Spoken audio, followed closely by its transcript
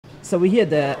So we're here at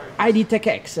the ID Tech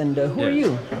X, and who are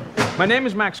you? My name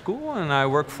is Max Kool, and I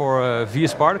work for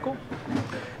VSParticle.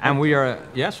 And we are,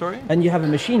 sorry? And you have a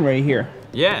machine right here.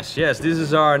 Yes, this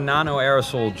is our nano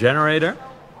aerosol generator.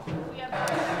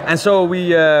 And so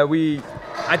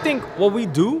I think what we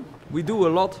do a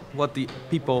lot what the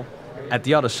people at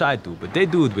the other side do, but they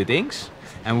do it with inks,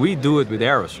 and we do it with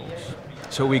aerosols.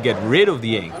 So we get rid of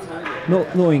the ink.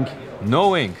 No ink.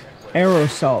 No ink.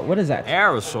 Aerosol, what is that?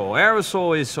 Aerosol.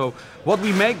 Aerosol is so what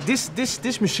we make.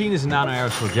 This machine is a nano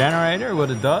aerosol generator. What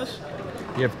it does,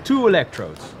 you have two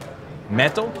electrodes.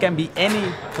 Metal can be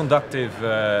any conductive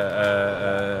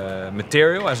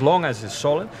material as long as it's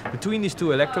solid. Between these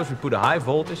two electrodes, we put a high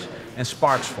voltage and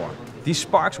sparks form. These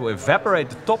sparks will evaporate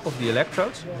the top of the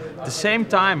electrodes. At the same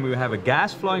time, we have a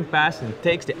gas flowing past, and it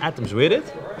takes the atoms with it.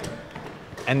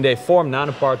 And they form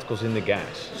nanoparticles in the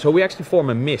gas. So we actually form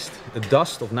a mist, a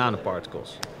dust of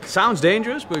nanoparticles. Sounds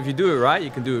dangerous, but if you do it right, you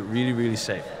can do it really, really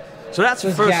safe. So that's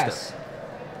the first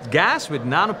step. Gas with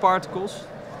nanoparticles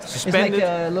suspended. It's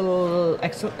like a little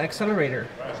accelerator.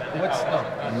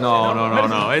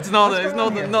 No. It's not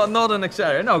an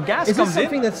accelerator. No, gas is comes in.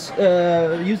 Is this something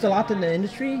that's used a lot in the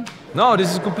industry? No,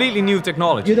 this is completely new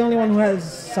technology. You're the only one who has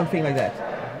something like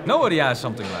that? Nobody has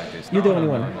something like this. You're the only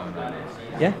one? No.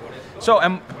 Yeah? So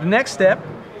the next step,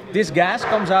 this gas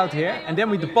comes out here, and then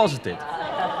we deposit it.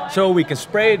 So we can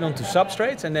spray it onto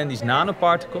substrates, and then these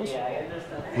nanoparticles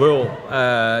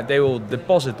will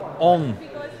deposit on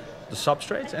the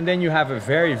substrates, and then you have a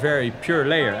very, very pure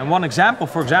layer. And one example,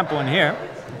 for example, in here,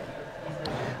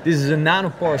 this is a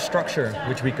nanoporous structure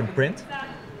which we can print,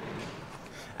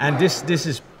 and this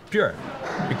is pure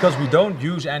because we don't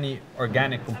use any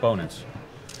organic components.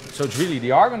 So it's really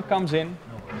the argon comes in.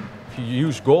 If you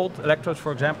use gold electrodes,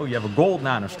 for example, you have a gold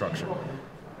nanostructure.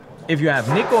 If you have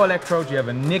nickel electrodes, you have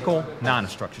a nickel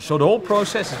nanostructure. So the whole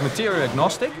process is material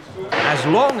agnostic. As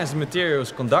long as the material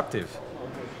is conductive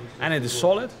and it is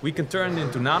solid, we can turn it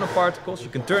into nanoparticles, you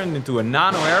can turn it into a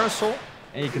nano aerosol,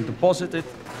 and you can deposit it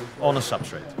on a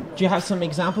substrate. Do you have some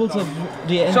examples of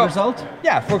the end result?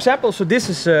 Yeah, for example, so this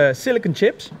is silicon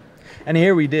chips. And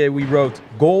here we wrote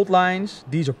gold lines,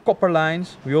 these are copper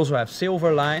lines, we also have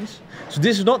silver lines. So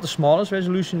this is not the smallest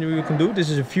resolution we can do, this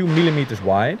is a few millimeters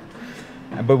wide.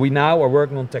 But we now are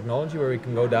working on technology where we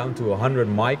can go down to a 100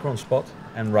 micron spot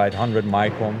and write 100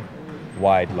 micron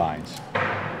wide lines.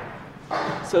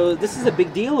 So this is a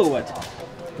big deal or what?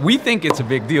 We think it's a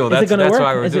big deal, that's why we're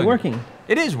doing it. Is it working?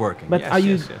 It is working, but yes, are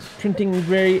you printing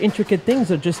very intricate things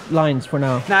or just lines for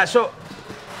now? Nah, so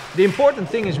the important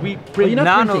thing is we print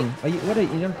nano. What are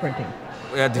you not printing?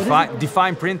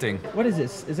 Define printing. What is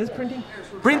this? Is this printing?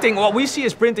 Printing, what we see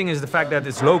as printing is the fact that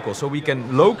it's local. So we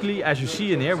can locally, as you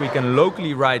see in here, we can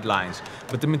locally write lines.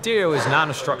 But the material is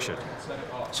nanostructured.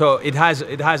 So it has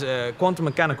quantum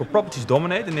mechanical properties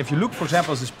dominate. And if you look, for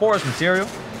example, at this porous material,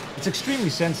 it's extremely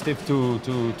sensitive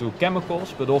to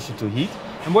chemicals, but also to heat.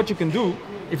 And what you can do,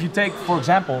 if you take, for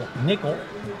example, nickel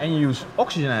and you use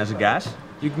oxygen as a gas,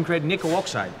 you can create nickel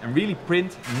oxide and really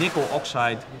print nickel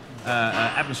oxide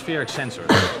atmospheric sensors.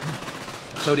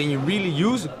 So then you really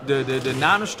use the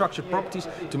nanostructure properties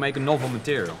to make a novel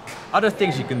material. Other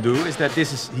things you can do is that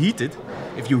this is heated.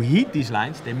 If you heat these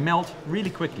lines, they melt really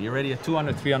quickly, already at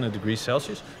 200, 300 degrees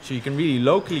Celsius. So you can really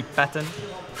locally pattern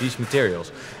these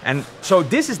materials. And so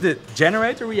this is the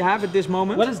generator we have at this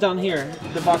moment. What is down here,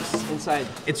 the box inside?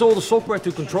 It's all the software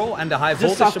to control and the high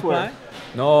voltage supply.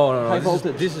 No. High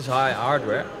voltage. This is high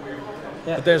hardware.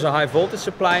 Yeah. But there's a high voltage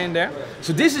supply in there.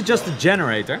 So this is just a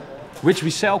generator, which we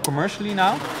sell commercially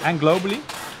now and globally.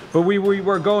 But we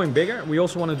were going bigger. We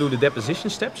also want to do the deposition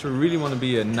steps. We really want to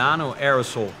be a nano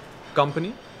aerosol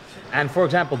company. And for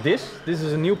example, this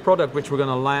is a new product which we're going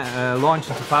to launch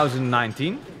in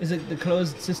 2019. Is it the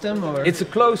closed system or? It's a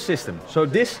closed system. So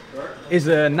this is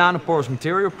a nanoporous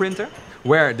material printer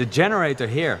where the generator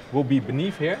here will be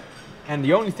beneath here. And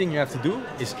the only thing you have to do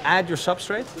is add your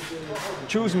substrate,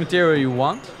 choose the material you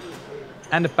want,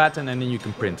 and the pattern, and then you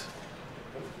can print.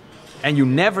 And you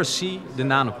never see the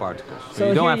nanoparticles. So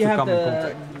you don't have to come in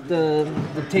contact.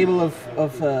 The table of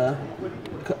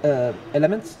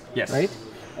elements, yes. Right?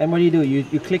 And what do?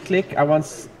 You click, I want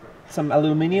some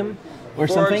aluminum or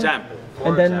something.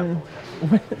 For example.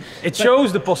 It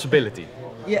shows the possibility.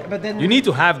 Yeah, but then you need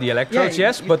to have the electrodes,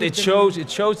 yes, but it shows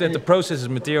that the process is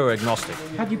material agnostic.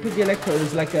 How do you put the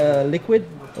electrodes? Like a liquid,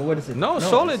 or what is it? No,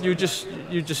 solid. You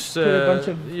just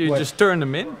turn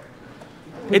them in.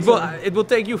 It will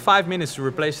take you 5 minutes to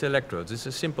replace the electrodes. It's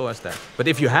as simple as that. But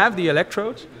if you have the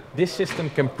electrodes, this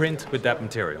system can print with that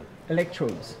material.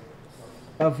 Electrodes.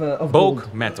 Of bulk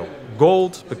gold. metal.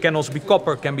 Gold, but can also be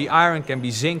copper, can be iron, can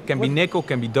be zinc, can be nickel,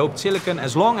 can be doped silicon,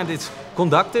 as long as it's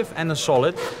conductive and a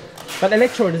solid. But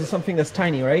electrode is something that's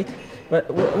tiny, right? But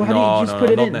how do you just put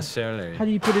it not in? necessarily. How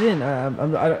do you put it in?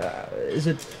 Is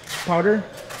it powder?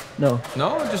 No.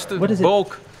 No, just What is it?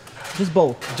 bulk. Just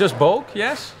bulk. Just bulk,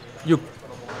 yes. You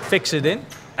fix it in.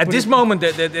 At this moment,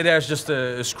 there's just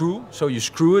a screw, so you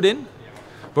screw it in.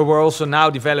 But we're also now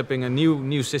developing a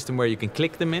new system where you can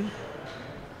click them in.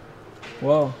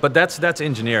 Whoa. But that's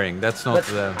engineering. That's not.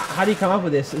 But how do you come up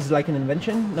with this? Is it like an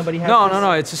invention? Nobody has.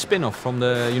 No. It's a spin-off from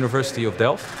the University of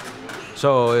Delft.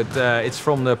 So it's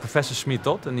from the Professor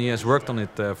Smit-Todt, and he has worked on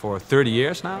it for 30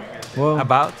 years now. Whoa.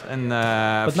 But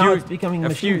now it's becoming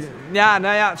machines.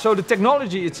 Yeah. So the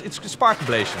technology, it's spark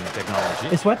ablation technology.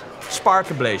 It's what? Spark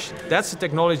ablation. That's the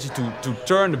technology to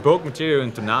turn the bulk material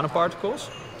into nanoparticles.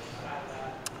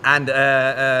 And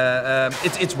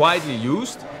it's widely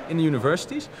used in the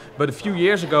universities. But a few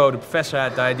years ago, the professor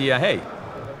had the idea, hey,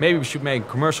 maybe we should make a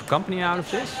commercial company out of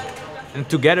this. And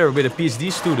together with a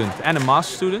PhD student and a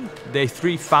master student, they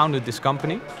three founded this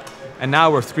company. And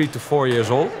now we're 3 to 4 years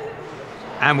old.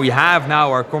 And we have now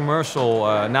our commercial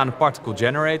nanoparticle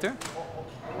generator.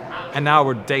 And now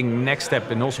we're taking the next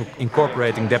step in also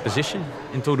incorporating deposition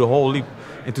into the whole leap,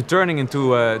 into turning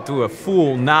into a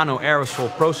full nano aerosol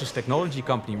process technology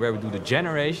company where we do the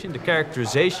generation, the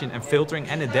characterization and filtering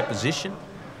and the deposition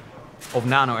of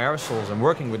nano aerosols and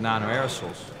working with nano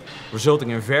aerosols, resulting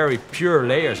in very pure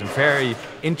layers and very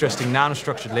interesting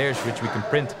nanostructured layers which we can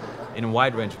print in a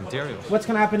wide range of materials. What's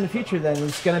going to happen in the future then?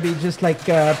 It's going to be just like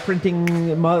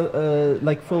printing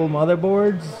like full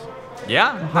motherboards?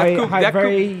 Yeah,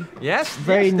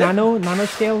 very nano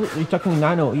scale. You're talking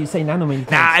nano. You say nano many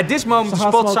times. Nah, at this moment, So the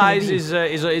how spot small can it size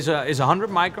be? is 100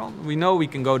 micron. We know we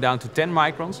can go down to 10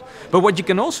 microns. But what you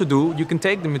can also do, you can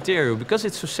take the material because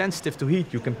it's so sensitive to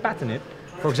heat. You can pattern it.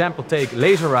 For example, take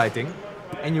laser writing,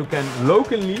 and you can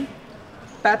locally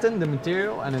pattern the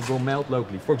material, and it will melt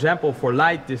locally. For example, for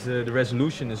light, the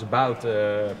resolution is about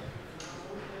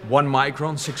 1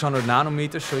 micron, 600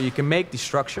 nanometers, so you can make these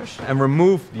structures and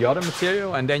remove the other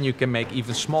material, and then you can make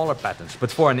even smaller patterns.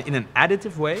 But in an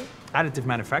additive way, additive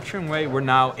manufacturing way, we're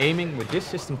now aiming with this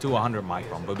system to 100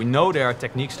 micron. But we know there are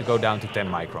techniques to go down to 10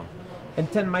 micron.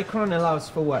 And 10 micron allows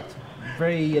for what?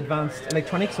 Very advanced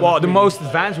electronics? Well, the most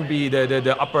advanced would be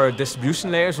the upper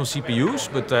distribution layers on CPUs,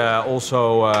 but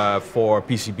also for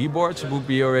PCB boards it would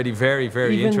be already very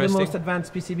Even interesting. the most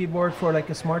advanced PCB board for like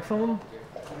a smartphone?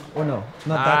 Or no?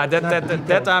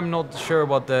 That I'm not sure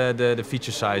what the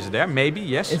feature size is there. Maybe,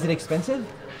 yes. Is it expensive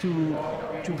to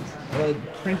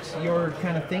print your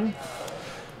kind of thing?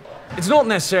 It's not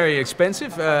necessarily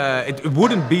expensive. It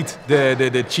wouldn't beat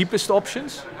the cheapest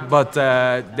options, but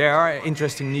there are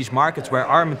interesting niche markets where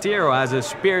our material has a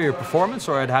superior performance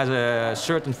or it has a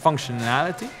certain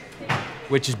functionality,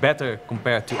 which is better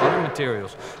compared to other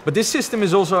materials. But this system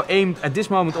is also aimed at this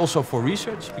moment also for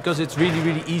research because it's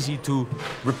really easy to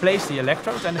replace the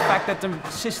electrodes and the fact that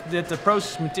the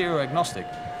process is material agnostic.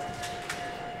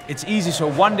 It's easy, so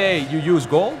one day you use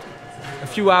gold, a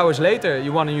few hours later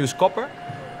you want to use copper.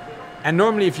 And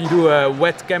normally if you do a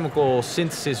wet chemical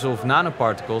synthesis of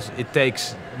nanoparticles, it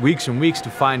takes weeks and weeks to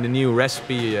find a new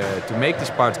recipe to make these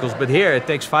particles. But here it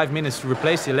takes 5 minutes to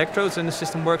replace the electrodes and the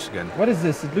system works again. What is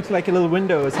this? It looks like a little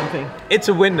window or something. It's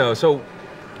a window. So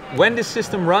when this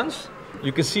system runs,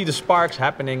 you can see the sparks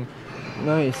happening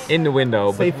in the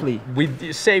window. Safely.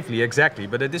 Safely, exactly.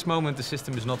 But at this moment the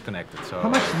system is not connected. So how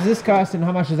much does this cost and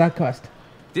how much does that cost?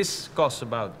 This costs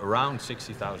about around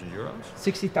 60,000 euros.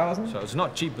 60,000? So it's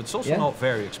not cheap, but it's also not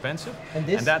very expensive. And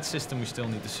that system, we still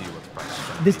need to see what the price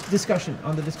is. This discussion,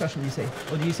 on the discussion you say,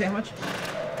 or do you say how much?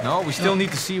 No, we still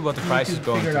need to see what the price is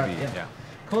going to be. Yeah.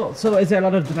 Cool. So is there a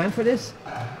lot of demand for this?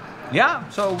 Yeah,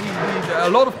 so a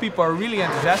lot of people are really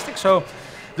enthusiastic. So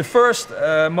the first,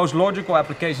 most logical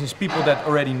application is people that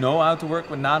already know how to work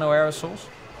with nano aerosols.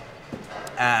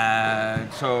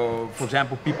 So, for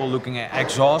example, people looking at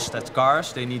exhaust at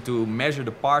cars, they need to measure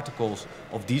the particles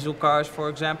of diesel cars, for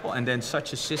example, and then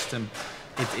such a system,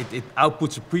 it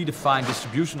outputs a predefined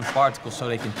distribution of particles so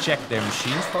they can check their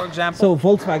machines, for example. So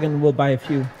Volkswagen will buy a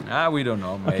few? We don't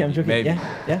know, maybe. Okay, I'm joking. Maybe.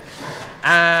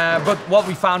 But what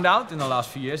we found out in the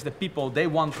last few years, that people, they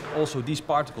want also these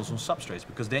particles on substrates,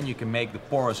 because then you can make the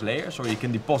porous layers, or you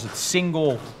can deposit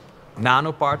single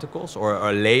nanoparticles or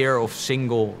a layer of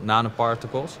single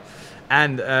nanoparticles,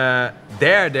 and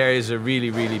there is a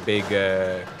really big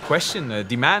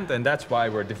demand, and that's why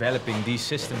we're developing these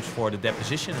systems for the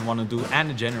deposition and want to do and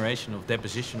the generation of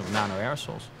deposition of nano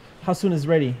aerosols. How soon is it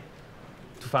ready?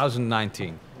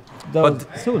 2019.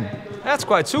 soon. That's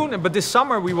quite soon, but this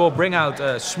summer we will bring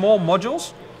out small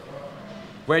modules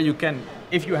where you can,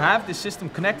 if you have this system,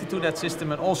 connect it to that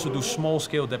system and also do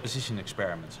small-scale deposition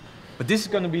experiments. But this is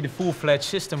going to be the full-fledged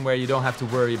system where you don't have to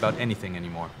worry about anything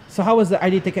anymore. So how was the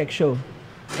IDTech show?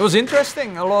 It was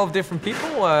interesting. A lot of different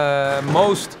people.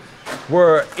 Most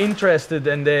were interested,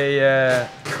 and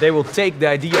they will take the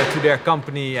idea to their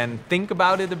company and think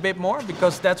about it a bit more,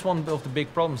 because that's one of the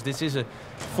big problems. This is a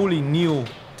fully new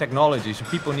technology, so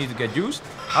people need to get used.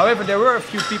 However, there were a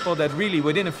few people that really,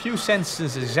 within a few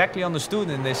sentences, exactly understood,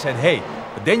 and they said, hey,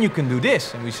 but then you can do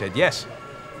this. And we said, yes.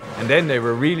 And then they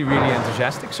were really, really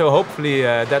enthusiastic. So hopefully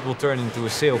that will turn into a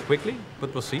sale quickly,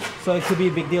 but we'll see. So it could be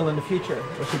a big deal in the future,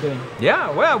 what you're doing.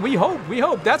 Yeah, well, we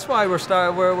hope. That's why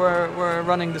we're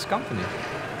running this company.